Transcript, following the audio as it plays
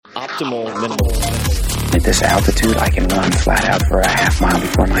optimal minimal. At this altitude, I can run flat out for a half mile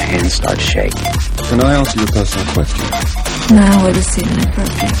before my hands start shaking. Can I ask you a personal question? Now would seem an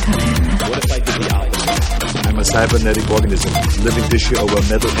appropriate time. What if I did the opposite? I'm a cybernetic organism, living tissue over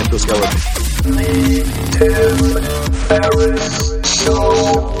metal endoskeleton.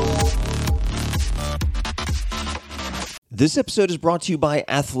 This episode is brought to you by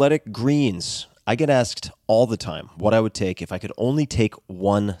Athletic Greens. I get asked all the time what I would take if I could only take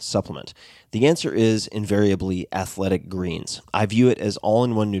one supplement. The answer is invariably Athletic Greens. I view it as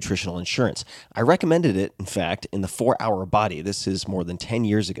all-in-one nutritional insurance. I recommended it, in fact, in the 4-Hour Body. This is more than 10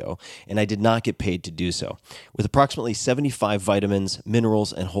 years ago, and I did not get paid to do so. With approximately 75 vitamins,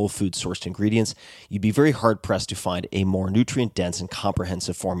 minerals, and whole food-sourced ingredients, you'd be very hard-pressed to find a more nutrient-dense and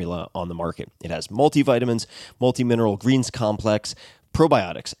comprehensive formula on the market. It has multivitamins, multi-mineral greens complex,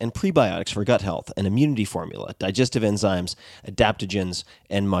 probiotics and prebiotics for gut health, an immunity formula, digestive enzymes, adaptogens,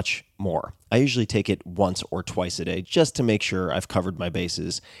 and much more. I usually take it once or twice a day just to make sure I've covered my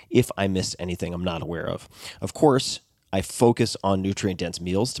bases if I missed anything I'm not aware of. Of course, I focus on nutrient-dense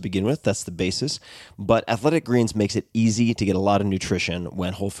meals to begin with. That's the basis. But Athletic Greens makes it easy to get a lot of nutrition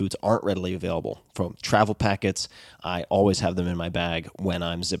when whole foods aren't readily available. From travel packets, I always have them in my bag when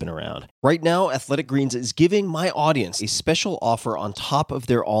I'm zipping around. Right now, Athletic Greens is giving my audience a special offer on top of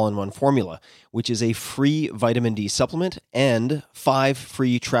their all-in-one formula, which is a free vitamin D supplement and 5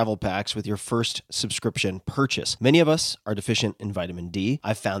 free travel packs with your first subscription purchase. Many of us are deficient in vitamin D.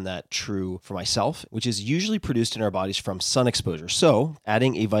 I've found that true for myself, which is usually produced in our bodies from sun exposure. So,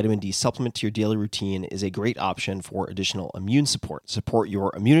 adding a vitamin D supplement to your daily routine is a great option for additional immune support. Support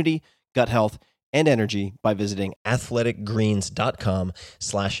your immunity, gut health, and energy by visiting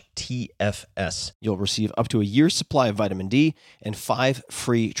athleticgreens.com/TFS. You'll receive up to a year's supply of vitamin D and 5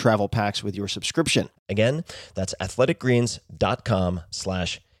 free travel packs with your subscription. Again, that's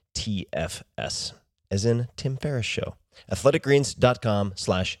athleticgreens.com/TFS, as in Tim Ferriss Show.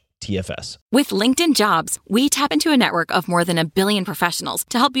 athleticgreens.com/TFS. With LinkedIn Jobs, we tap into a network of more than 1 billion professionals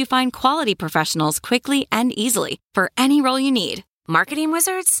to help you find quality professionals quickly and easily for any role you need. Marketing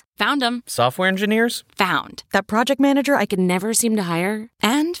wizards? Found them. Software engineers? Found. That project manager I could never seem to hire?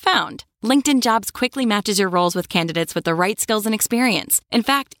 And found. LinkedIn Jobs quickly matches your roles with candidates with the right skills and experience. In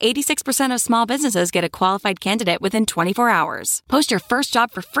fact, 86% of small businesses get a qualified candidate within 24 hours. Post your first job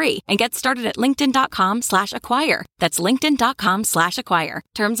for free and get started at linkedin.com/acquire. That's linkedin.com/acquire.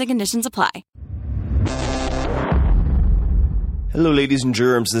 Terms and conditions apply. Hello, ladies and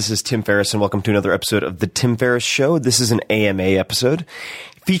germs. This is Tim Ferriss, and welcome to another episode of The Tim Ferriss Show. This is an AMA episode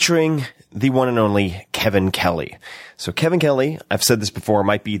featuring the one and only Kevin Kelly. So Kevin Kelly, I've said this before,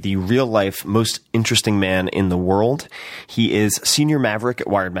 might be the real-life most interesting man in the world. He is senior maverick at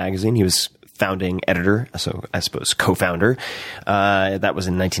Wired Magazine. He was founding editor, so I suppose co-founder. That was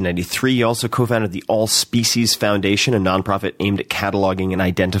in 1993. He also co-founded the All Species Foundation, a nonprofit aimed at cataloging and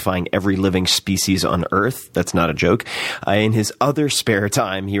identifying every living species on Earth. That's not a joke. In his other spare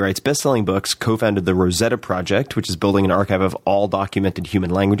time, he writes best-selling books, co-founded the Rosetta Project, which is building an archive of all documented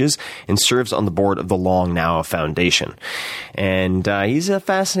human languages, and serves on the board of the Long Now Foundation. And he's a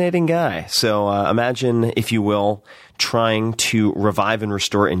fascinating guy. So imagine, if you will, trying to revive and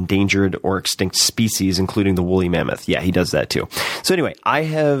restore endangered or extinct species, including the woolly mammoth. Yeah, he does that too. So anyway, I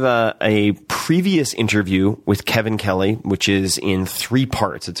have a previous interview with Kevin Kelly, which is in 3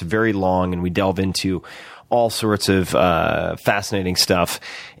 parts. It's very long, and we delve into all sorts of fascinating stuff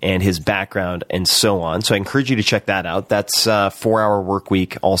and his background and so on. So I encourage you to check that out. That's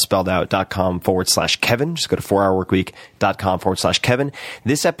 4hourworkweek, all spelled out.com/Kevin. Just go to 4hourworkweek.com/Kevin.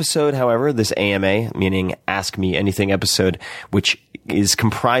 This episode, however, this AMA, meaning Ask Me Anything episode, which is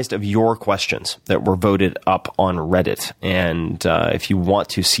comprised of your questions that were voted up on Reddit. And if you want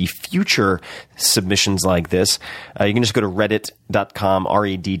to see future submissions like this, you can just go to reddit.com,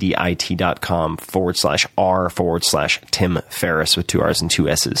 reddit.com/r/Tim Ferriss with 2 R's and 2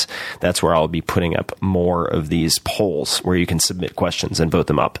 S's. That's where I'll be putting up more of these polls where you can submit questions and vote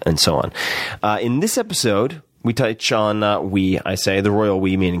them up and so on. In this episode, we touch on the royal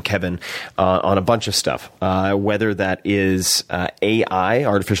we, meaning Kevin, on a bunch of stuff, whether that is AI,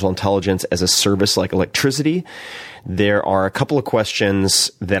 artificial intelligence as a service like electricity. There are a couple of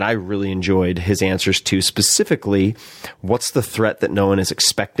questions that I really enjoyed his answers to, specifically, what's the threat that no one is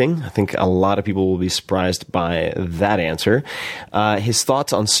expecting? I think a lot of people will be surprised by that answer. His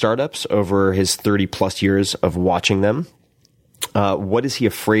thoughts on startups over his 30-plus years of watching them. What is he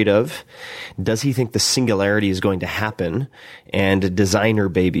afraid of? Does he think the singularity is going to happen? And designer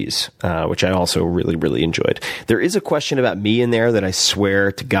babies, which I also really, really enjoyed. There is a question about me in there that I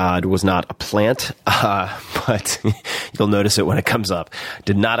swear to God was not a plant, but you'll notice it when it comes up.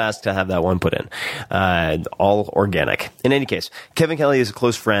 Did not ask to have that one put in. All organic. In any case, Kevin Kelly is a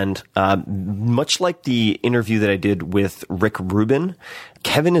close friend. Much like the interview that I did with Rick Rubin,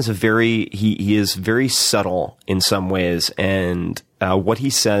 Kevin is he is very subtle in some ways, and what he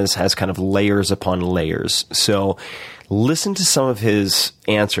says has kind of layers upon layers. So listen to some of his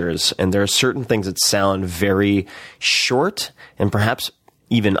answers, and there are certain things that sound very short and perhaps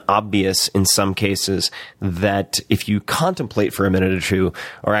even obvious in some cases that if you contemplate for a minute or two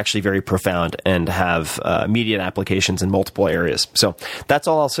are actually very profound and have immediate applications in multiple areas. So that's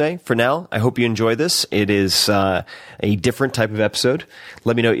all I'll say for now. I hope you enjoy this. It is a different type of episode.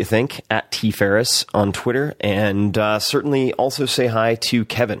 Let me know what you think at tferris on Twitter, and certainly also say hi to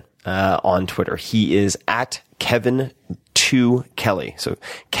Kevin on Twitter. He is at Kevin2 Kelly. So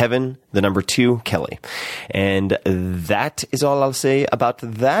Kevin, the number 2 Kelly. And that is all I'll say about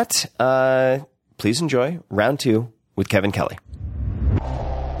that. Please enjoy round 2 with Kevin Kelly.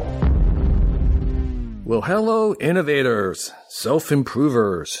 Well, hello, innovators,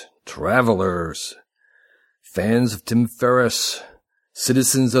 self-improvers, travelers, fans of Tim Ferriss,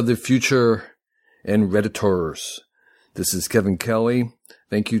 citizens of the future, and Redditors. This is Kevin Kelly.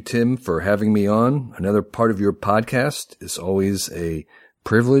 Thank you, Tim, for having me on. Another part of your podcast. It's always a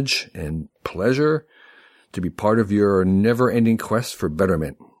privilege and pleasure to be part of your never-ending quest for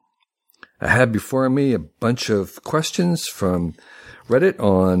betterment. I have before me a bunch of questions from Reddit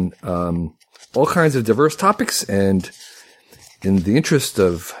on all kinds of diverse topics, and in the interest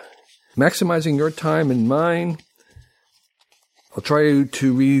of maximizing your time and mine, I'll try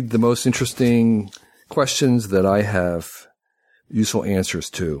to read the most interesting questions that I have useful answers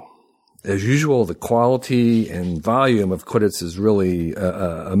to. As usual, the quality and volume of credits is really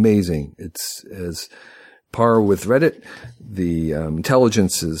amazing. It's as par with Reddit. The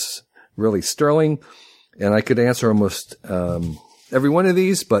intelligence is really sterling, and I could answer almost every one of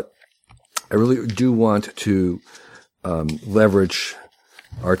these, but I really do want to leverage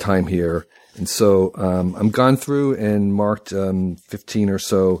our time here. And so I'm gone through and marked 15 or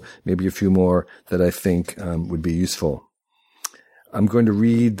so, maybe a few more that I think would be useful. I'm going to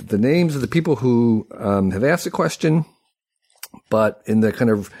read the names of the people who have asked the question, but in the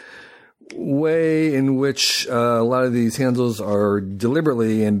kind of way in which a lot of these handles are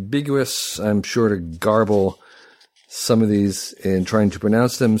deliberately ambiguous, I'm sure to garble some of these in trying to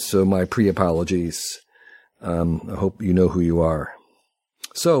pronounce them, so my pre-apologies. I hope you know who you are.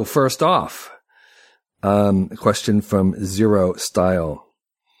 So first off, a question from Zero Style.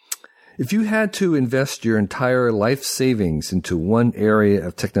 If you had to invest your entire life savings into one area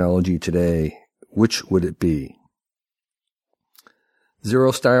of technology today, which would it be?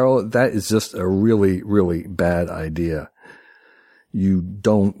 Zero Style, that is just a really, really bad idea. You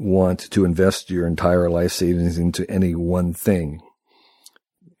don't want to invest your entire life savings into any one thing.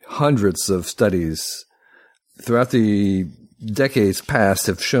 Hundreds of studies throughout the decades past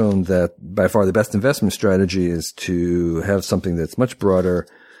have shown that by far the best investment strategy is to have something that's much broader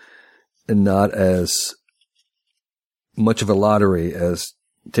and not as much of a lottery as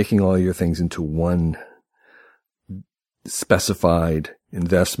taking all your things into one specified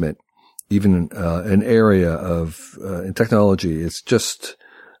investment. Even an area of in technology, it's just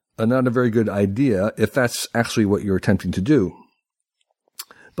not a very good idea if that's actually what you're attempting to do.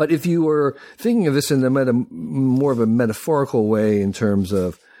 But if you were thinking of this in more of a metaphorical way in terms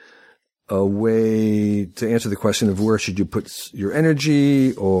of a way to answer the question of where should you put your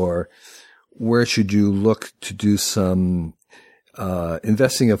energy, or where should you look to do some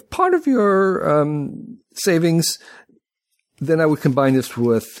investing of part of your savings, then I would combine this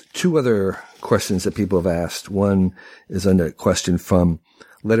with two other questions that people have asked. One is a question from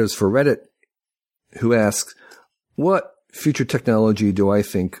Letters for Reddit, who asks, what future technology do I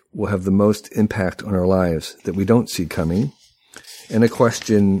think will have the most impact on our lives that we don't see coming? And a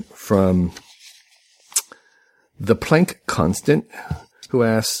question from the Planck Constant, who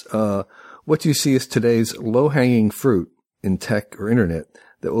asks, what do you see as today's low-hanging fruit in tech or internet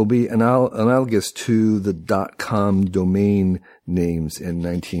that will be analogous to the .com domain names in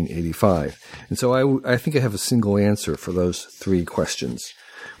 1985? And so I think I have a single answer for those three questions,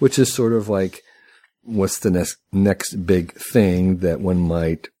 which is sort of like, what's the next big thing that one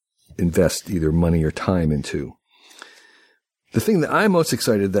might invest either money or time into? The thing that I'm most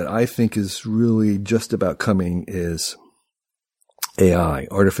excited that I think is really just about coming is AI,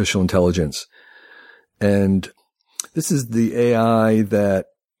 artificial intelligence. And This is the AI that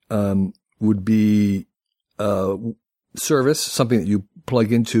would be service, something that you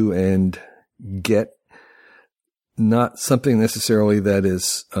plug into and get, not something necessarily that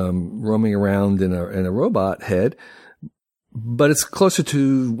is roaming around in a robot head, but it's closer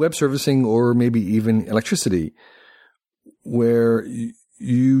to web servicing or maybe even electricity, where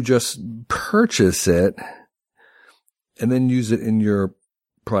you just purchase it and then use it in your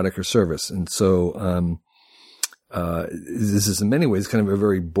product or service. And so this is in many ways kind of a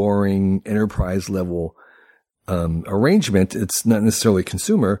very boring enterprise level arrangement. It's not necessarily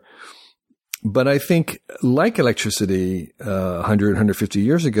consumer, but I think like electricity 100, 150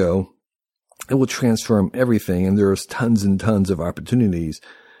 years ago, it will transform everything. And there's tons and tons of opportunities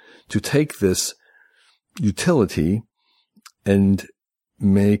to take this utility and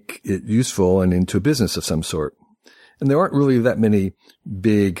make it useful and into a business of some sort. And there aren't really that many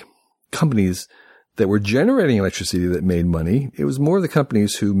big companies that were generating electricity that made money. It was more the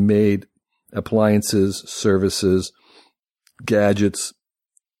companies who made appliances, services, gadgets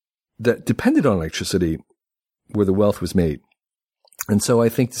that depended on electricity where the wealth was made. And so I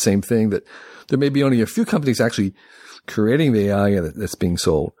think the same thing, that there may be only a few companies actually creating the AI that's being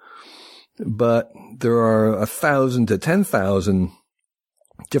sold, but there are 1,000 to 10,000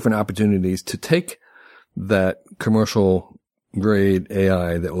 different opportunities to take that commercial grade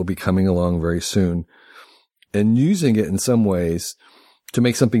AI that will be coming along very soon and using it in some ways to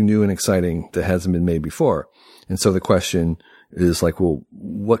make something new and exciting that hasn't been made before. And so the question is like, well,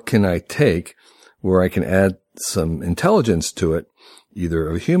 what can I take where I can add some intelligence to it, either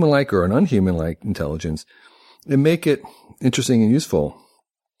a human-like or an unhuman-like intelligence, and make it interesting and useful?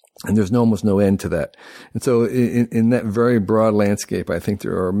 And there's almost no end to that. And so in that very broad landscape, I think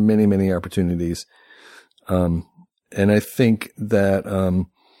there are many, many opportunities. And I think that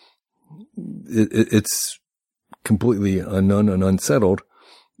it's completely unknown and unsettled,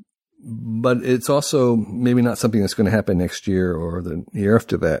 but it's also maybe not something that's going to happen next year or the year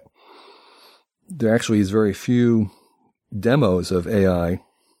after that. There actually is very few demos of AI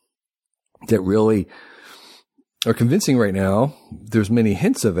that really are convincing right now. There's many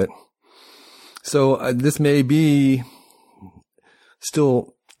hints of it. So this may be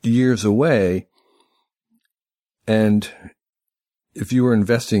still years away. And if you were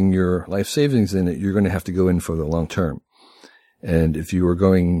investing your life savings in it, you're going to have to go in for the long term. And if you were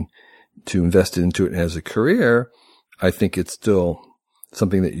going to invest into it as a career, I think it's still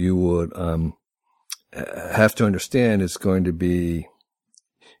something that you would have to understand is going to be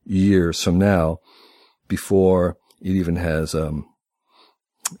years from now before it even has a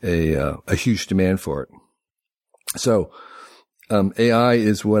huge demand for it. So AI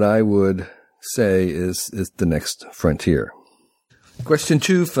is what I would say is the next frontier. Question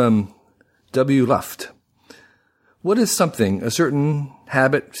 2 from W. Luft. What is something, a certain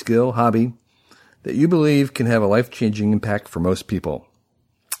habit, skill, hobby, that you believe can have a life-changing impact for most people?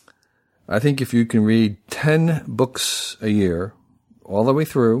 I think if you can read 10 books a year, all the way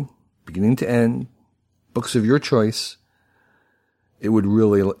through, beginning to end, books of your choice, it would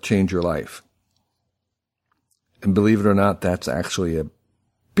really change your life. And believe it or not, that's actually a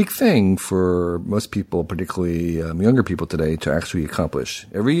big thing for most people, particularly younger people today, to actually accomplish.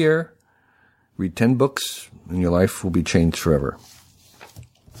 Every year, read 10 books, and your life will be changed forever.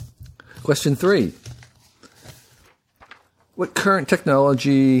 Question 3. What current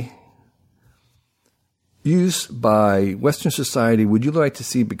technology used by Western society would you like to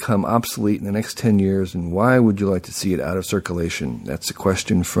see become obsolete in the next 10 years, and why would you like to see it out of circulation? That's a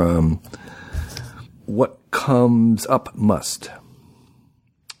question from What Comes Up Must.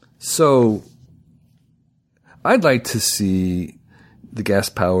 So, I'd like to see the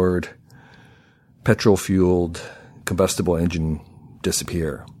gas-powered, petrol-fueled, combustible engine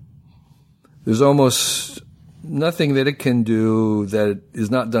disappear. There's almost nothing that it can do that is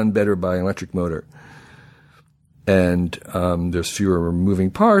not done better by an electric motor. And there's fewer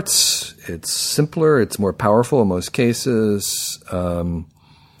moving parts. It's simpler. It's more powerful in most cases.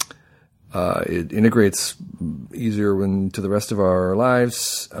 It integrates easier into the rest of our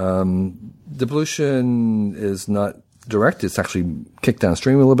lives. The pollution is not direct. It's actually kicked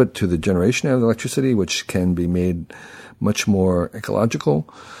downstream a little bit to the generation of electricity, which can be made much more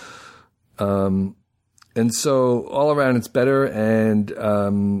ecological. And so all around it's better. And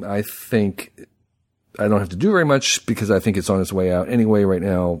I think I don't have to do very much because I think it's on its way out anyway right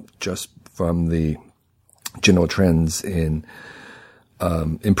now, just from the general trends in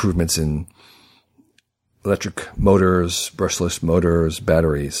improvements in electric motors, brushless motors,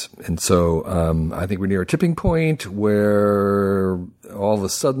 batteries. And so I think we're near a tipping point where all of a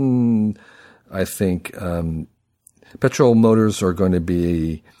sudden I think petrol motors are going to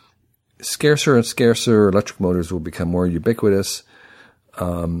be scarcer and scarcer. Electric motors will become more ubiquitous.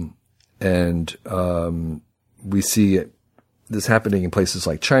 We see this happening in places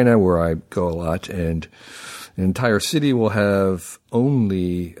like China, where I go a lot, and an entire city will have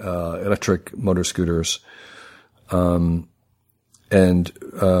only electric motor scooters. We're on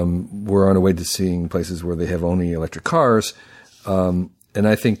our way to seeing places where they have only electric cars. And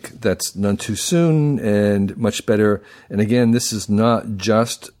I think that's none too soon and much better. And again, this is not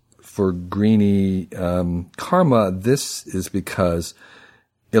just for greeny karma. This is because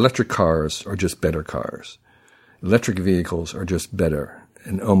electric cars are just better cars. Electric vehicles are just better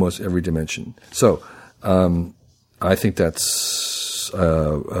in almost every dimension. So I think that's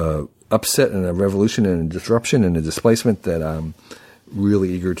upset and a revolution and a disruption and a displacement that I'm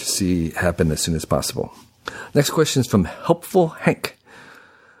really eager to see happen as soon as possible. Next question is from Helpful Hank.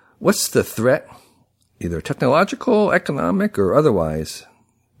 What's the threat, either technological, economic, or otherwise,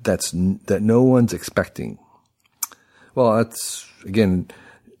 that no one's expecting? Well, that's, again,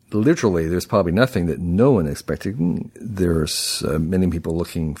 literally, there's probably nothing that no one expected. There's many people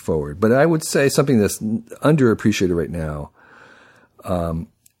looking forward. But I would say something that's underappreciated right now,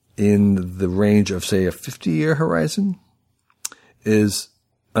 in the range of, say, a 50-year horizon, is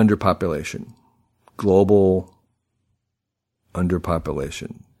underpopulation, global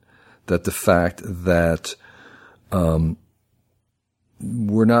underpopulation. That the fact that we're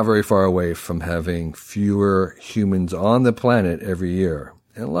not very far away from having fewer humans on the planet every year.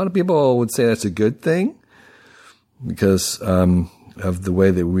 And a lot of people would say that's a good thing because of the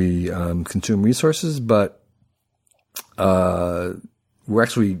way that we consume resources, but we're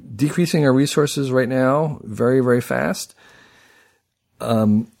actually decreasing our resources right now very, very fast.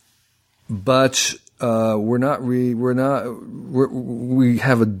 But we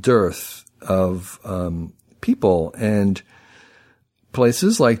have a dearth of people, and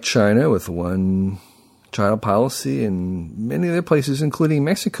places like China with one-child policy and many other places, including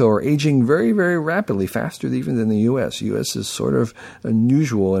Mexico, are aging very, very rapidly, faster even than the U.S. The U.S. is sort of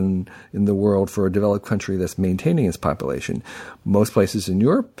unusual in the world for a developed country that's maintaining its population. Most places in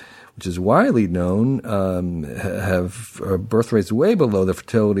Europe, which is widely known, have birth rates way below the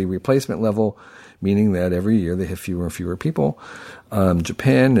fertility replacement level, meaning that every year they have fewer and fewer people.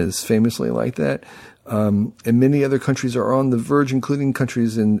 Japan is famously like that. And many other countries are on the verge, including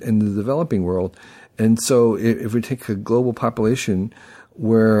countries in the developing world. And so if we take a global population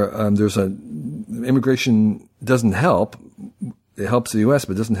where immigration doesn't help, it helps the U.S.,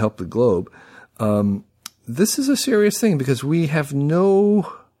 but doesn't help the globe, this is a serious thing because we have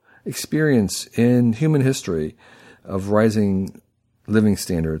no experience in human history of rising living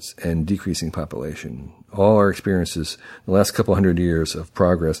standards and decreasing population. All our experiences, the last couple hundred years of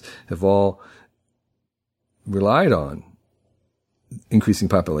progress, have all relied on increasing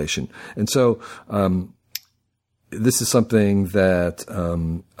population. And so this is something that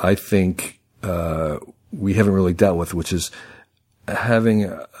I think we haven't really dealt with, which is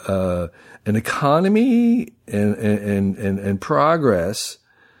having an economy and progress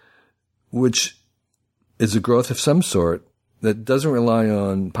which is a growth of some sort that doesn't rely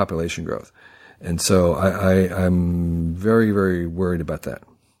on population growth. And so I'm very, very worried about that.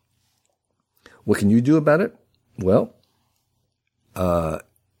 What can you do about it? Well,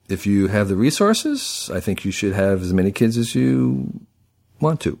 if you have the resources, I think you should have as many kids as you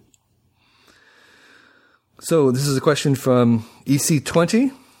want to. So this is a question from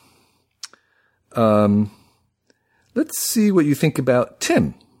EC20. Let's see what you think about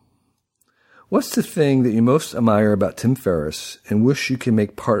Tim. What's the thing that you most admire about Tim Ferriss and wish you could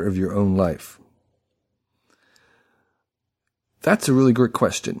make part of your own life? That's a really great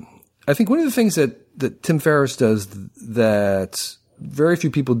question. I think one of the things that Tim Ferriss does that very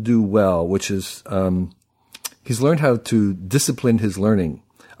few people do well, which is he's learned how to discipline his learning.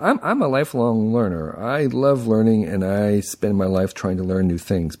 I'm a lifelong learner. I love learning, and I spend my life trying to learn new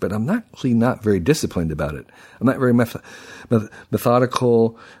things, but I'm actually not very disciplined about it. I'm not very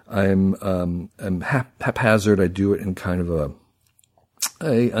methodical. I'm haphazard. I do it in kind of a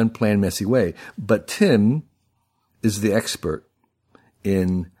unplanned, messy way. But Tim is the expert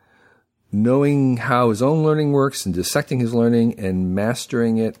in knowing how his own learning works and dissecting his learning and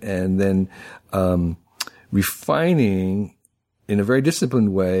mastering it, and then refining in a very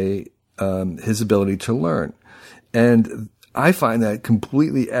disciplined way his ability to learn. And I find that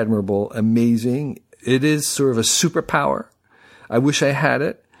completely admirable, amazing. It is sort of a superpower. I wish I had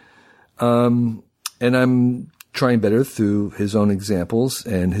it. And I'm trying better through his own examples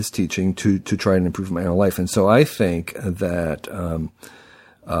and his teaching to try and improve my own life. And so I think that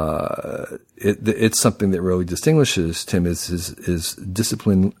it's something that really distinguishes Tim is his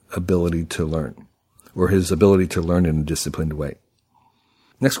disciplined ability to learn, or his ability to learn in a disciplined way.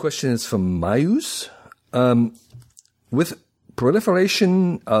 Next question is from Mayus. With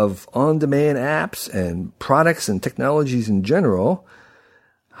proliferation of on-demand apps and products and technologies in general,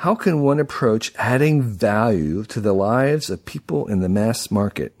 how can one approach adding value to the lives of people in the mass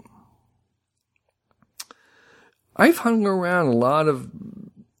market? I've hung around a lot of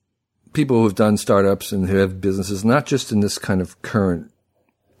people who have done startups and who have businesses, not just in this kind of current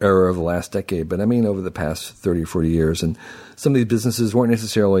era of the last decade, but I mean over the past 30 or 40 years. And some of these businesses weren't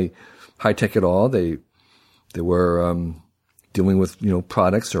necessarily high-tech at all. They were dealing with,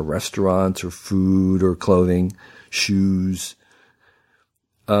 products or restaurants or food or clothing, shoes.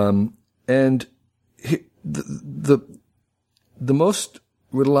 And the most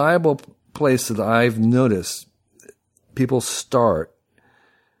reliable place that I've noticed people start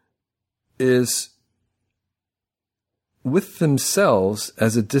is with themselves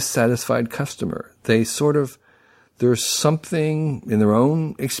as a dissatisfied customer. There's something in their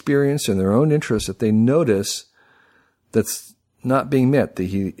own experience and their own interest that they notice that's not being met.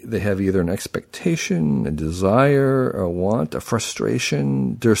 They have either an expectation, a desire, a want, a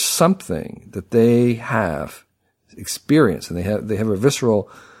frustration. There's something that they have experienced, and they have a visceral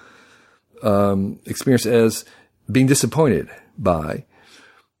experience as being disappointed by,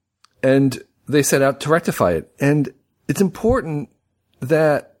 and they set out to rectify it. And it's important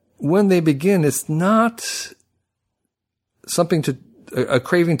that when they begin, it's not something a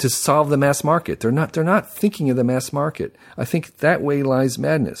craving to solve the mass market. They're not thinking of the mass market. I think that way lies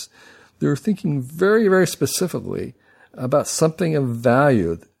madness. They're thinking very, very specifically about something of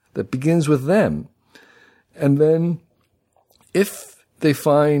value that begins with them. And then if they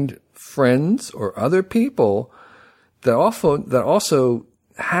find friends or other people that also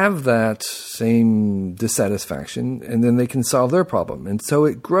have that same dissatisfaction, and then they can solve their problem. And so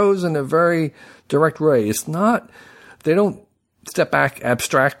it grows in a very direct way. It's not, they don't step back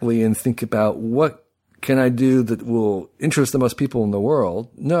abstractly and think about what can I do that will interest the most people in the world.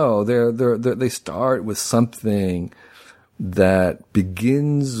 No, they start with something that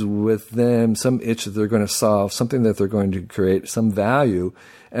begins with them, some itch that they're going to solve, something that they're going to create, some value,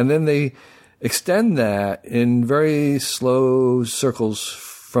 and then they extend that in very slow circles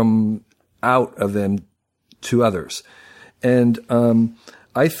from out of them to others. And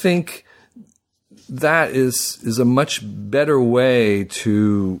I think that is a much better way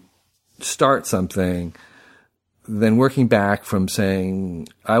to start something than working back from saying,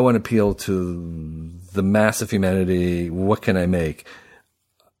 I want to appeal to the mass of humanity. What can I make?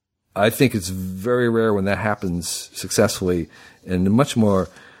 I think it's very rare when that happens successfully, and much more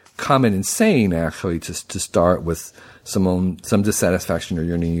common and sane, actually, to start with some dissatisfaction or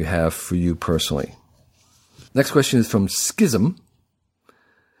yearning you have for you personally. Next question is from Schism.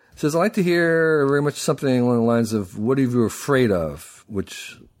 It says, I'd like to hear very much something along the lines of, what are you afraid of?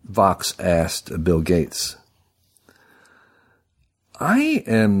 Which Vox asked Bill Gates. I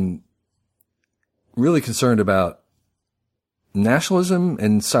am really concerned about nationalism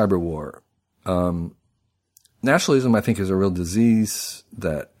and cyber war. Nationalism, I think, is a real disease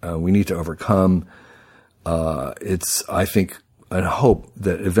that we need to overcome. It's, I think, a hope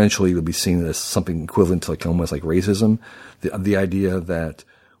that eventually will be seen as something equivalent to almost like racism. The idea that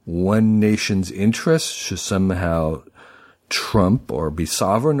one nation's interests should somehow trump or be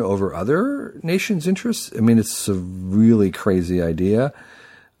sovereign over other nations' interests. I mean, it's a really crazy idea.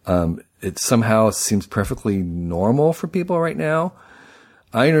 It somehow seems perfectly normal for people right now.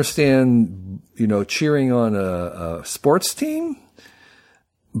 I understand, cheering on a sports team,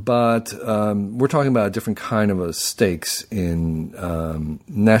 but we're talking about a different kind of a stakes in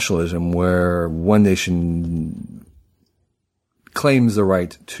nationalism, where one nation claims the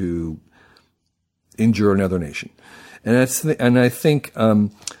right to injure another nation. And I think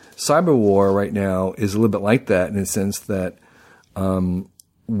cyber war right now is a little bit like that, in the sense that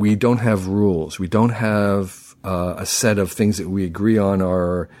we don't have rules. We don't have a set of things that we agree on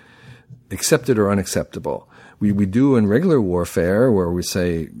are accepted or unacceptable. We do in regular warfare, where we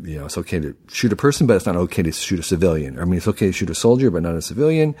say, it's okay to shoot a person, but it's not okay to shoot a civilian. I mean, it's okay to shoot a soldier, but not a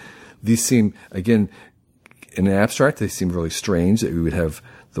civilian. These seem, again, in the abstract, they seem really strange that we would have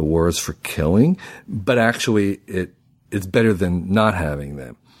the wars for killing, but actually it's better than not having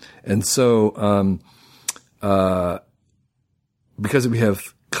them. And so, because we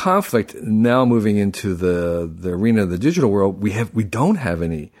have conflict now moving into the arena of the digital world, we don't have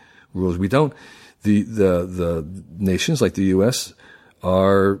any rules. We don't, the nations like the U.S.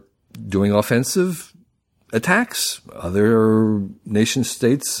 are doing offensive attacks. Other nation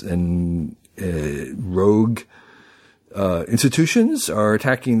states and rogue institutions are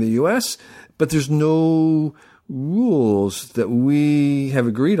attacking the U.S., but there's no rules that we have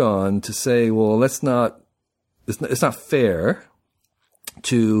agreed on to say, well, it's not fair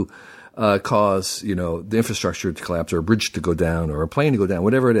to cause, the infrastructure to collapse or a bridge to go down or a plane to go down,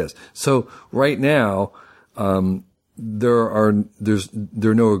 whatever it is. So right now, there are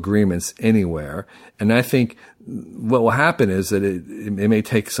no agreements anywhere. And I think what will happen is that it may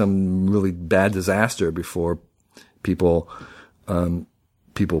take some really bad disaster before before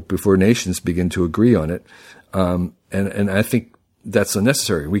nations begin to agree on it. And I think that's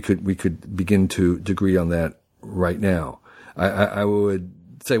unnecessary. We could begin to agree on that right now. I would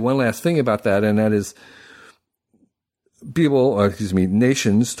say one last thing about that, and that is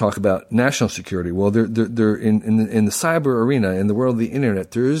nations talk about national security. Well, they're in the cyber arena, in the world of the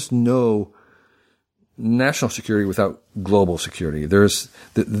internet, there is no national security without global security. There's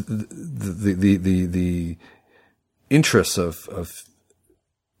the interests of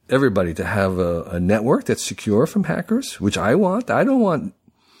everybody to have a network that's secure from hackers, which I want. I don't want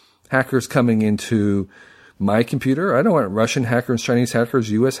hackers coming into my computer. I don't want Russian hackers, Chinese hackers,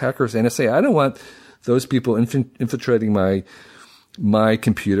 U.S. hackers, NSA. I don't want those people infiltrating my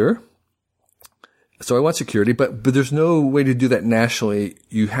computer. So I want security, but there's no way to do that nationally.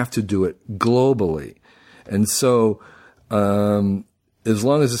 You have to do it globally. And so, as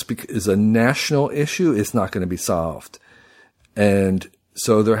long as this is a national issue, it's not going to be solved. And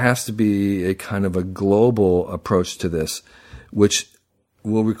so there has to be a kind of a global approach to this, which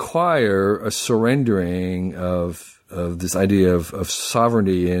will require a surrendering of this idea of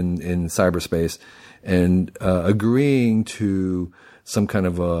sovereignty in cyberspace and agreeing to some kind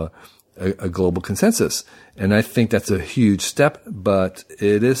of a global consensus. And I think that's a huge step, but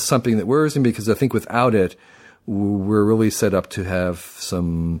it is something that worries me because I think without it, we're really set up to have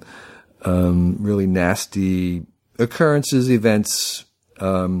some really nasty occurrences, events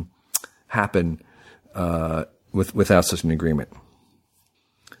happen without such an agreement.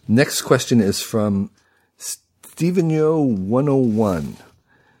 Next question is from Stevenio101.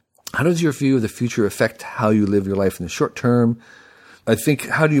 How does your view of the future affect how you live your life in the short term? I think,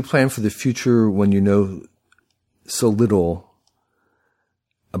 how do you plan for the future when you know so little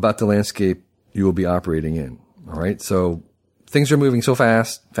about the landscape you will be operating in? All right. So things are moving so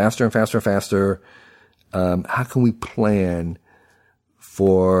fast, faster and faster and faster. How can we plan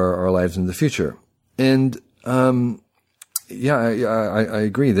for our lives in the future? And, I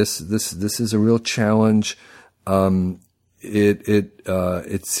agree. This is a real challenge.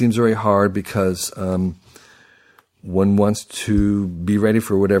 It seems very hard because, one wants to be ready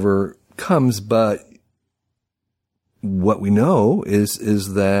for whatever comes, but what we know is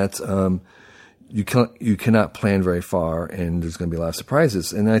that, you cannot plan very far, and there's going to be a lot of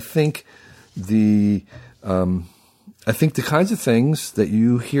surprises. And I think the kinds of things that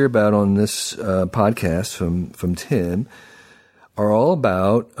you hear about on this podcast from Tim are all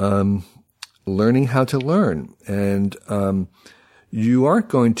about learning how to learn. And you aren't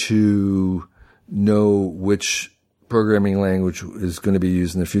going to know which programming language is going to be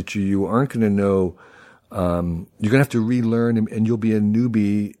used in the future. You aren't going to know. You're going to have to relearn, and you'll be a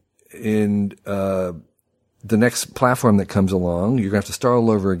newbie in the next platform that comes along. You're going to have to start all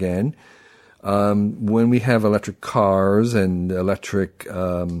over again. When we have electric cars and electric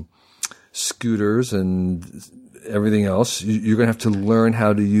scooters and everything else, you're going to have to learn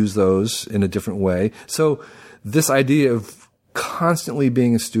how to use those in a different way. So this idea of constantly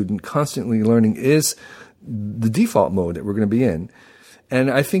being a student, constantly learning is the default mode that we're going to be in.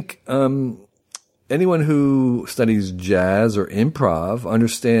 And I think anyone who studies jazz or improv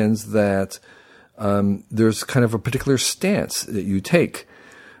understands that there's kind of a particular stance that you take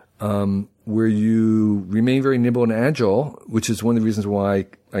where you remain very nimble and agile, which is one of the reasons why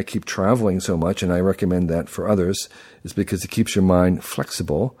I keep traveling so much, and I recommend that for others, is because it keeps your mind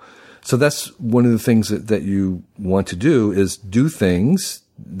flexible. So that's one of the things that you want to do, is do things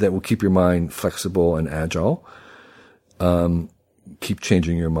that will keep your mind flexible and agile, keep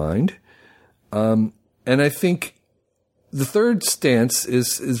changing your mind. And I think the third stance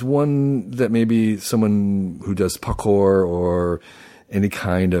is one that maybe someone who does parkour or any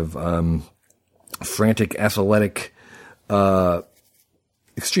kind of frantic athletic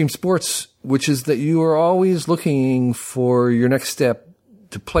extreme sports, which is that you are always looking for your next step,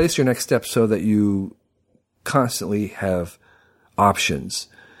 to place your next step so that you constantly have options,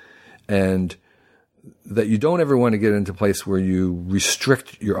 and that you don't ever want to get into a place where you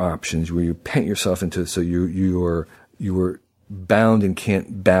restrict your options, where you paint yourself into, so you are bound and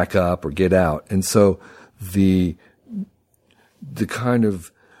can't back up or get out. And so the kind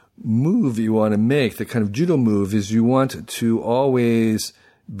of move you want to make, the kind of judo move, is you want to always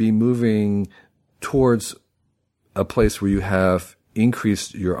be moving towards a place where you have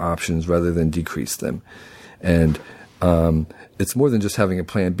increased your options rather than decreased them. And it's more than just having a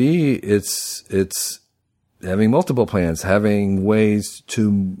plan B. It's having multiple plans, having ways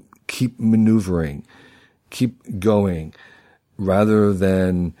to keep maneuvering, keep going, rather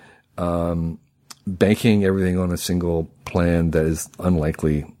than banking everything on a single plan that is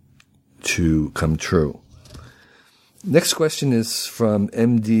unlikely to come true. Next question is from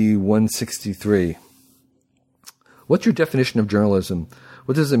MD163. What's your definition of journalism?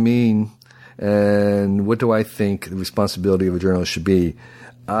 What does it mean? And what do I think the responsibility of a journalist should be?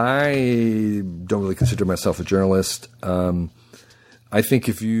 I don't really consider myself a journalist. I think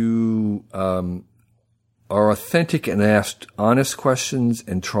if you are authentic and ask honest questions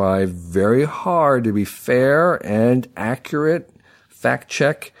and try very hard to be fair and accurate, fact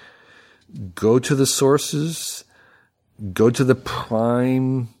check, go to the sources, go to the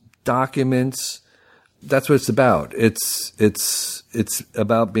prime documents. That's what it's about. It's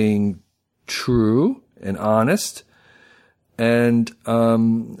about being true and honest. And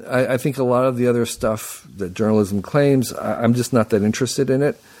I think a lot of the other stuff that journalism claims, I'm just not that interested in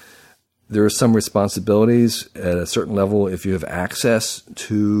it. There are some responsibilities at a certain level. If you have access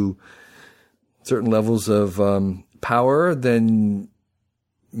to certain levels of power, then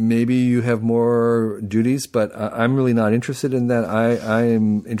maybe you have more duties. But I'm really not interested in that. I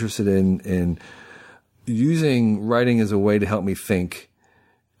am interested in using writing as a way to help me think,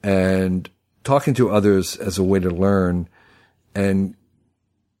 and talking to others as a way to learn, and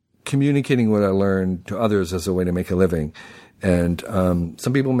communicating what I learned to others as a way to make a living. And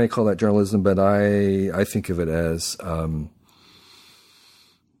some people may call that journalism, but I think of it as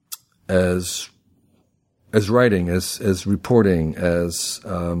writing, as reporting, as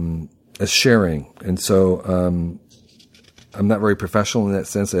sharing. And so I'm not very professional in that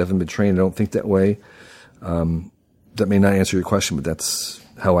sense. I haven't been trained. I don't think that way. That may not answer your question, but that's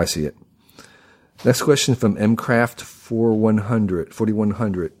how I see it. Next question from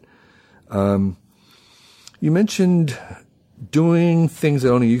MCraft4100. You mentioned doing things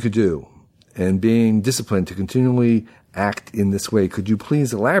that only you could do and being disciplined to continually act in this way. Could you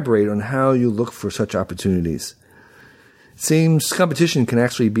please elaborate on how you look for such opportunities? It seems competition can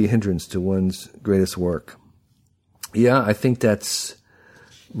actually be a hindrance to one's greatest work. Yeah, I think that's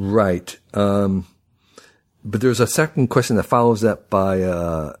right. But there's a second question that follows that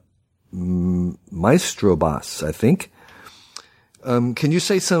by Maestro Boss, I think. Can you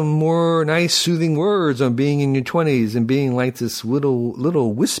say some more nice, soothing words on being in your 20s and being like this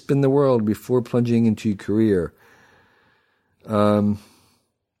little wisp in the world before plunging into your career?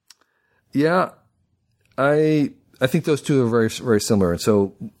 Yeah, I think those two are very, very similar. And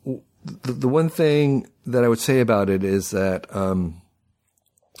so the one thing that I would say about it is that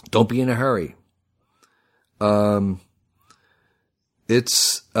don't be in a hurry.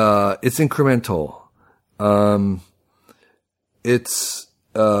 It's incremental. It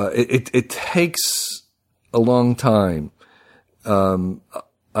takes a long time.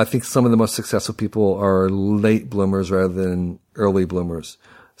 I think some of the most successful people are late bloomers rather than early bloomers.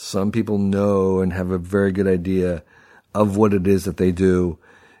 Some people know and have a very good idea of what it is that they do,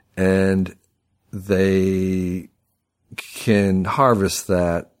 and they can harvest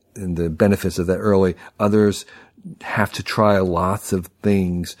that and the benefits of that early. Others have to try lots of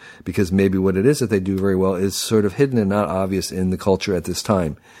things because maybe what it is that they do very well is sort of hidden and not obvious in the culture at this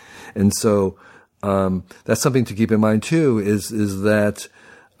time. And so that's something to keep in mind too, is that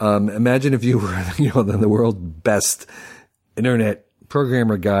imagine if you were the world's best internet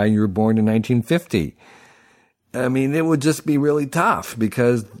programmer guy and you were born in 1950. I mean, it would just be really tough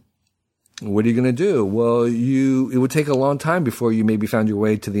because what are you going to do? Well, it would take a long time before you maybe found your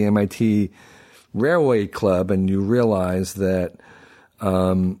way to the MIT Railway Club and you realize that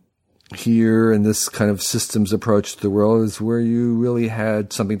here in this kind of systems approach to the world is where you really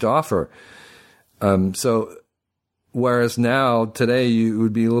had something to offer. So whereas now, today, it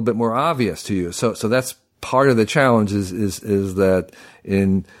would be a little bit more obvious to you. So that's part of the challenge is that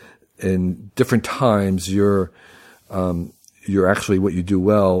in different times, you're actually what you do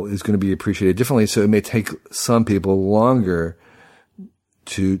well is going to be appreciated differently. So it may take some people longer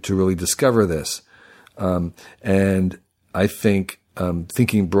to really discover this. And I think,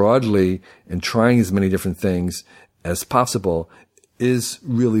 thinking broadly and trying as many different things as possible is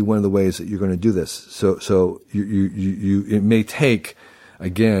really one of the ways that you're going to do this. So it may take,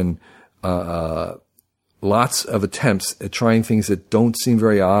 again, lots of attempts at trying things that don't seem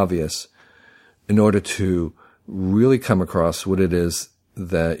very obvious in order to really come across what it is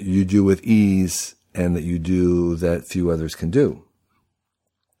that you do with ease and that you do that few others can do.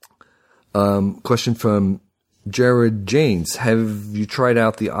 Question from Jared Janes. Have you tried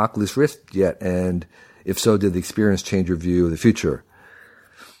out the Oculus Rift yet? And if so, did the experience change your view of the future?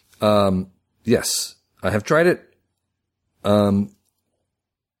 Yes, I have tried it.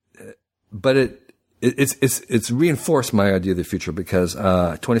 But it's reinforced my idea of the future because,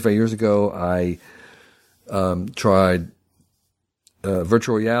 25 years ago, I, tried,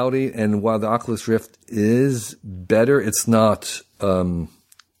 virtual reality. And while the Oculus Rift is better, it's not,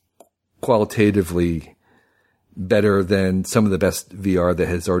 qualitatively better than some of the best VR that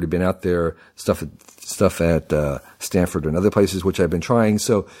has already been out there, stuff at Stanford and other places, which I've been trying.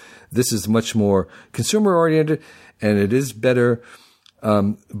 So this is much more consumer oriented and it is better.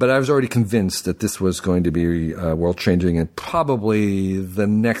 But I was already convinced that this was going to be world changing and probably the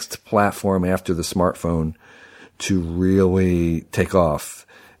next platform after the smartphone to really take off.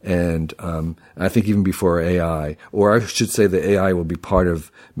 And I think even before AI, or I should say that AI will be part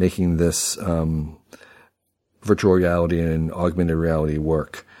of making this virtual reality and augmented reality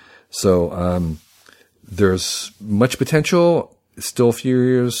work. So there's much potential. It's still a few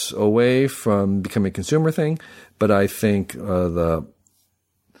years away from becoming a consumer thing, but I think the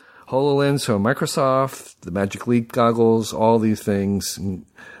HoloLens from Microsoft, the Magic Leap goggles, all these things,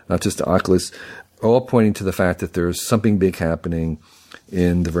 not just the Oculus, are all pointing to the fact that there's something big happening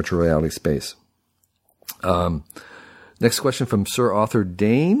in the virtual reality space. Next question from Sir Arthur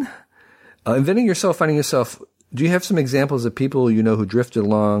Dane. Inventing yourself, finding yourself. Do you have some examples of people you know who drifted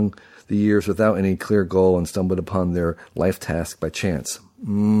along the years without any clear goal and stumbled upon their life task by chance?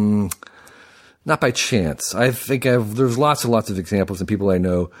 Not by chance. I think there's lots and lots of examples of people I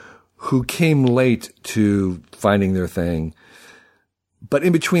know who came late to finding their thing. But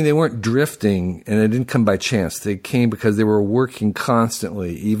in between, they weren't drifting, and it didn't come by chance. They came because they were working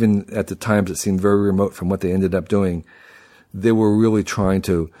constantly, even at the times it seemed very remote from what they ended up doing. They were really trying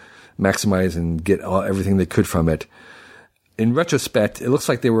to maximize and get everything they could from it. In retrospect, it looks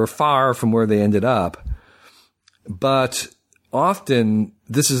like they were far from where they ended up. But often,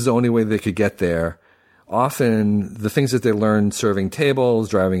 this is the only way they could get there. Often, the things that they learned serving tables,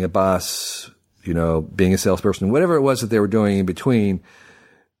 driving a bus, being a salesperson, whatever it was that they were doing in between,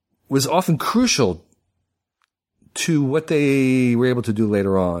 was often crucial to what they were able to do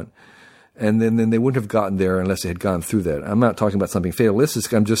later on. And then they wouldn't have gotten there unless they had gone through that. I'm not talking about something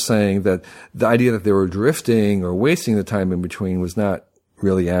fatalistic. I'm just saying that the idea that they were drifting or wasting the time in between was not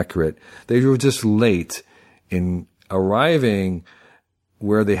really accurate. They were just late in arriving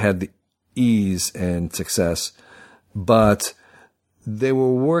where they had the ease and success, but they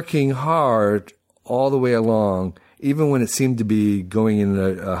were working hard all the way along, even when it seemed to be going in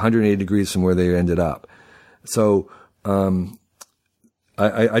 180 degrees from where they ended up. So,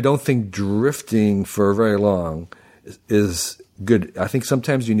 I don't think drifting for very long is good. I think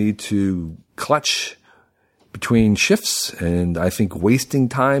sometimes you need to clutch between shifts, and I think wasting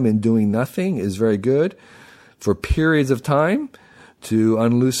time and doing nothing is very good for periods of time to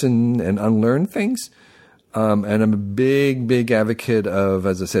unloosen and unlearn things. And I'm a big, big advocate of,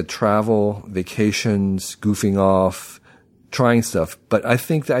 as I said, travel, vacations, goofing off, trying stuff. But I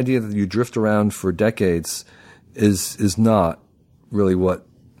think the idea that you drift around for decades is not really what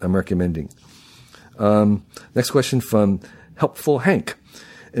I'm recommending. Next question from Helpful Hank.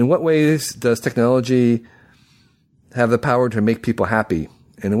 In what ways does technology have the power to make people happy?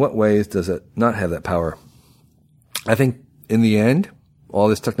 And in what ways does it not have that power? I think in the end, all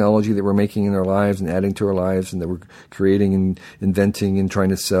this technology that we're making in our lives and adding to our lives and that we're creating and inventing and trying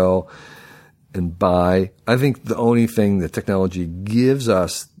to sell and buy, I think the only thing that technology gives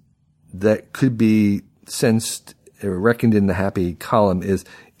us that could be sensed or reckoned in the happy column is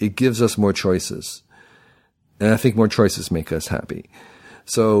it gives us more choices. And I think more choices make us happy.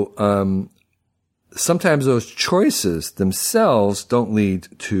 So, sometimes those choices themselves don't lead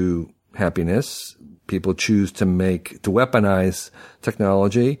to happiness. People choose to weaponize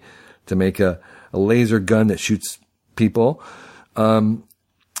technology, to make a laser gun that shoots people.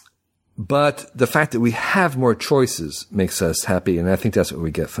 But the fact that we have more choices makes us happy, and I think that's what we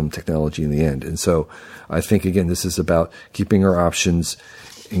get from technology in the end. And so I think, again, this is about keeping our options,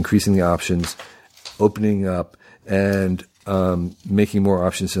 increasing the options, opening up, and making more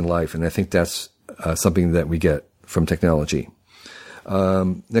options in life. And I think that's something that we get from technology.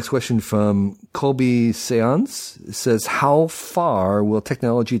 Next question from Colby Seance. It says, how far will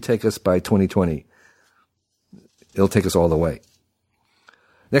technology take us by 2020? It'll take us all the way.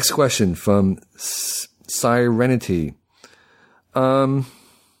 Next question from Serenity.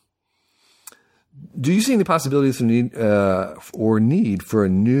 do you see any possibilities or need for a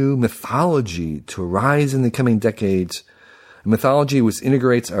new mythology to arise in the coming decades? A mythology which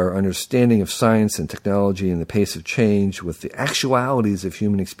integrates our understanding of science and technology and the pace of change with the actualities of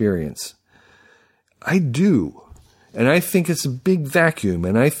human experience. I do. And I think it's a big vacuum.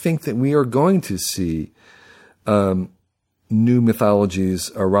 And I think that we are going to see new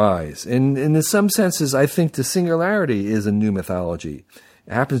mythologies arise. And in some senses, I think the singularity is a new mythology.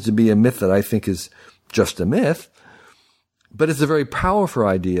 It happens to be a myth that I think is just a myth, but it's a very powerful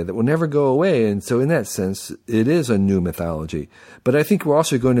idea that will never go away. And so in that sense, it is a new mythology. But I think we're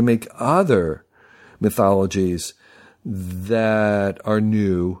also going to make other mythologies that are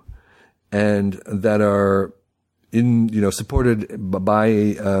new and that are supported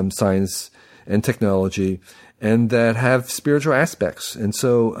by science and technology, and that have spiritual aspects. And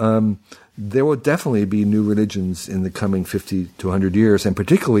so there will definitely be new religions in the coming 50 to 100 years, and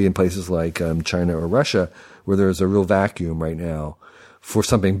particularly in places like China or Russia, where there's a real vacuum right now for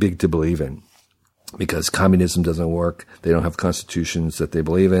something big to believe in. Because communism doesn't work. They don't have constitutions that they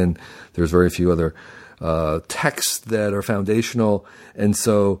believe in. There's very few other texts that are foundational. And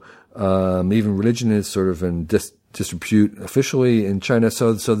so even religion is sort of in disrepute officially in China.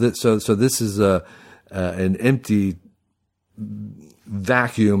 So this is an empty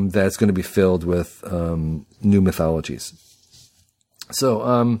vacuum that's going to be filled with new mythologies.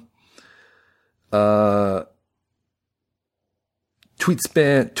 So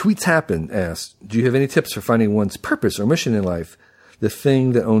Tweets Happen asks, do you have any tips for finding one's purpose or mission in life? The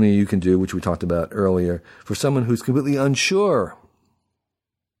thing that only you can do, which we talked about earlier, for someone who's completely unsure.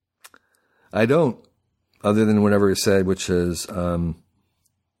 I don't, other than whatever is said, which is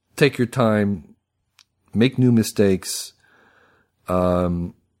take your time, make new mistakes,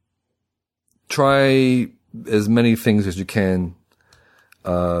 try as many things as you can,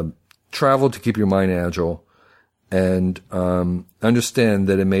 travel to keep your mind agile, and understand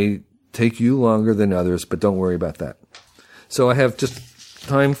that it may take you longer than others, but don't worry about that. So I have just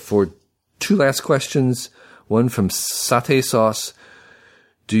time for two last questions. One from Satay Sauce.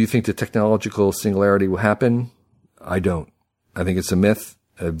 Do you think the technological singularity will happen? I don't. I think it's a myth,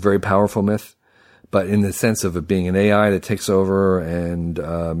 a very powerful myth. But in the sense of it being an AI that takes over and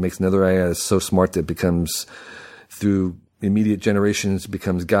makes another AI that's so smart that it becomes, through immediate generations,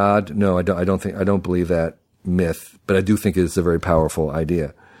 becomes God. No, I don't believe that myth, but I do think it's a very powerful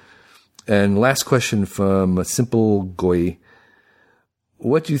idea. And last question from Simple Goy.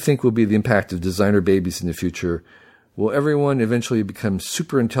 What do you think will be the impact of designer babies in the future? Will everyone eventually become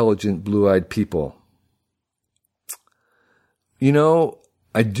super intelligent, blue-eyed people?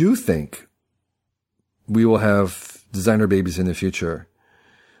 I do think we will have designer babies in the future.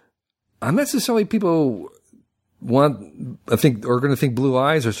 I'm not necessarily people are going to think blue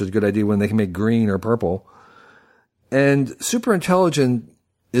eyes are such a good idea when they can make green or purple. And super intelligent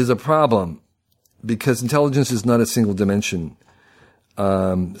is a problem because intelligence is not a single dimension.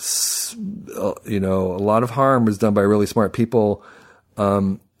 A lot of harm is done by really smart people.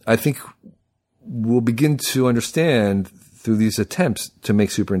 I think we'll begin to understand through these attempts to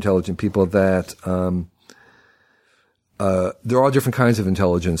make super intelligent people that there are all different kinds of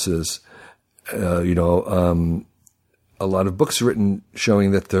intelligences. A lot of books written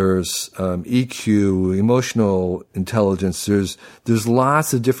showing that there's EQ, emotional intelligence. There's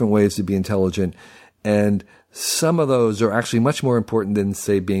lots of different ways to be intelligent, and some of those are actually much more important than,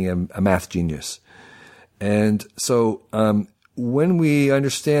 say, being a math genius. And so when we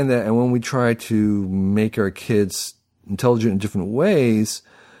understand that, and when we try to make our kids intelligent in different ways,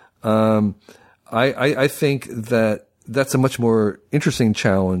 I think that that's a much more interesting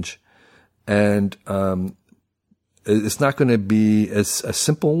challenge, and it's not going to be a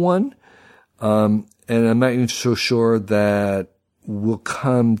simple one, and I'm not even so sure that we'll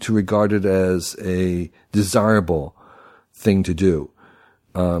come to regard it as a desirable thing to do.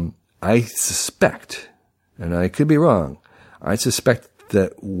 I suspect, and I could be wrong, I suspect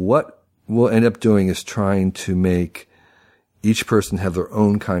that what we'll end up doing is trying to make each person have their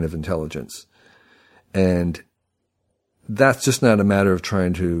own kind of intelligence. And that's just not a matter of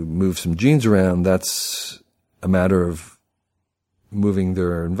trying to move some genes around. That's a matter of moving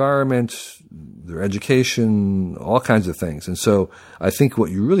their environment, their education, all kinds of things. And so I think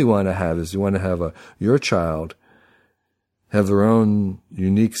what you really want to have is you want to have your child have their own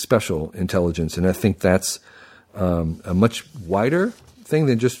unique, special intelligence. And I think that's a much wider thing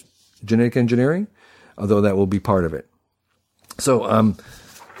than just genetic engineering, although that will be part of it. So,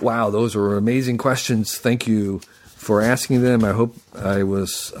 wow, those were amazing questions. Thank you for asking them. I hope I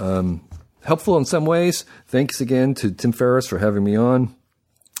was helpful in some ways. Thanks again to Tim Ferriss for having me on.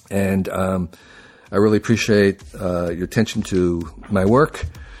 And I really appreciate your attention to my work,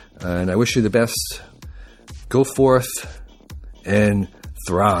 and I wish you the best. Go forth and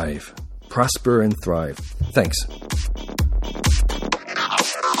thrive. Prosper and thrive. Thanks.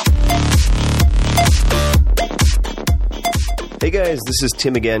 Hey guys, this is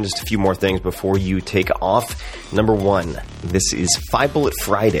Tim again. Just a few more things before you take off. Number one, this is 5 Bullet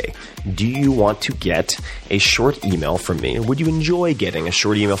Friday. Do you want to get a short email from me? Would you enjoy getting a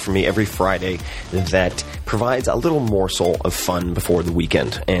short email from me every Friday that provides a little morsel of fun before the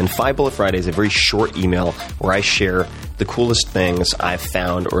weekend? And 5 Bullet Friday is a very short email where I share the coolest things I've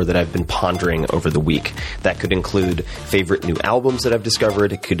found or that I've been pondering over the week. That could include favorite new albums that I've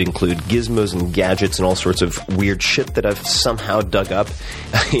discovered. It could include gizmos and gadgets and all sorts of weird shit that I've somehow dug up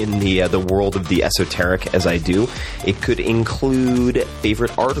in the world of the esoteric as I do. It could include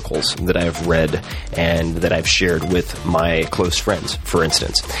favorite articles that I've read and that I've shared with my close friends, for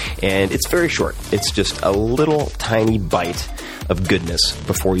instance. And it's very short. It's just a little tiny bite of goodness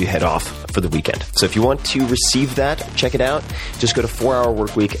before you head off for the weekend. So if you want to receive that, check it out. Just go to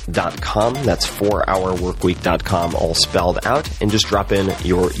 4hourworkweek.com. That's 4hourworkweek.com, all spelled out, and just drop in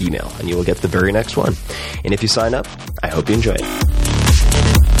your email, and you will get the very next one. And if you sign up, I hope you enjoy it.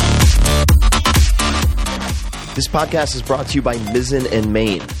 This podcast is brought to you by Mizzen &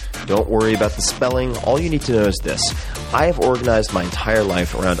 Main. Don't worry about the spelling. All you need to know is this. I have organized my entire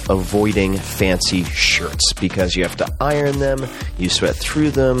life around avoiding fancy shirts because you have to iron them, you sweat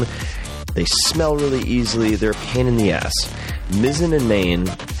through them, they smell really easily, they're a pain in the ass. Mizzen & Main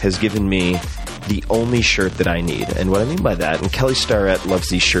has given me the only shirt that I need. And what I mean by that, and Kelly Starrett loves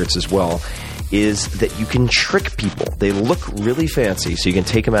these shirts as well, is that you can trick people. They look really fancy, so you can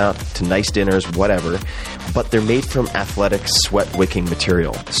take them out to nice dinners, whatever, but they're made from athletic, sweat-wicking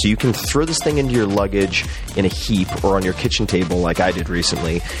material. So you can throw this thing into your luggage in a heap or on your kitchen table like I did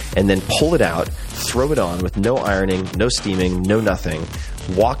recently, and then pull it out, throw it on with no ironing, no steaming, no nothing,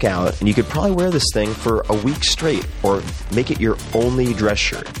 walk out, and you could probably wear this thing for a week straight or make it your only dress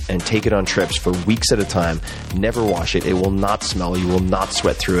shirt and take it on trips for weeks at a time. Never wash it. It will not smell. You will not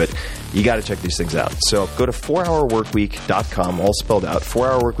sweat through it. You got to check these things out. So go to 4hourworkweek.com, all spelled out,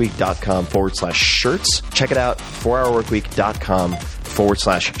 4hourworkweek.com/shirts. Check it out,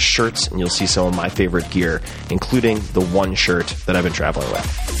 4hourworkweek.com/shirts, and you'll see some of my favorite gear, including the one shirt that I've been traveling with.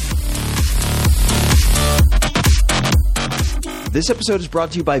 This episode is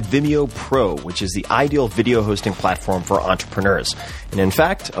brought to you by Vimeo Pro, which is the ideal video hosting platform for entrepreneurs. And in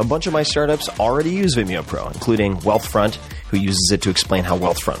fact, a bunch of my startups already use Vimeo Pro, including Wealthfront, who uses it to explain how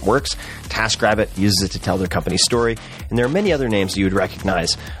Wealthfront works. TaskRabbit uses it to tell their company story. And there are many other names you would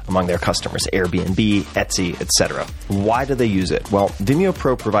recognize among their customers, Airbnb, Etsy, etc. Why do they use it? Well, Vimeo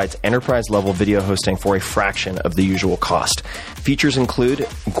Pro provides enterprise-level video hosting for a fraction of the usual cost. Features include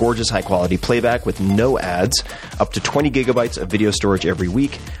gorgeous high-quality playback with no ads, up to 20 gigabytes of video storage every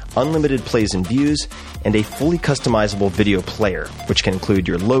week, unlimited plays and views, and a fully customizable video player, which can include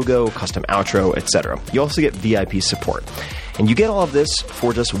your logo, custom outro, etc. You also get VIP support. And you get all of this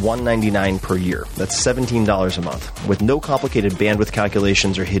for just $199 per year. That's $17 a month, with no complicated bandwidth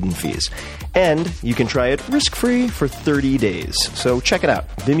calculations or hidden fees. And you can try it risk-free for 30 days. So check it out.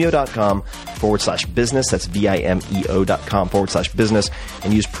 Vimeo.com/business. That's Vimeo.com/business.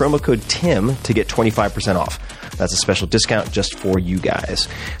 And use promo code TIM to get 25% off. That's a special discount just for you guys.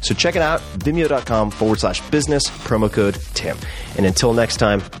 So check it out. Vimeo.com/business. Promo code TIM. And until next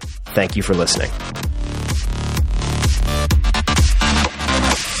time, thank you for listening.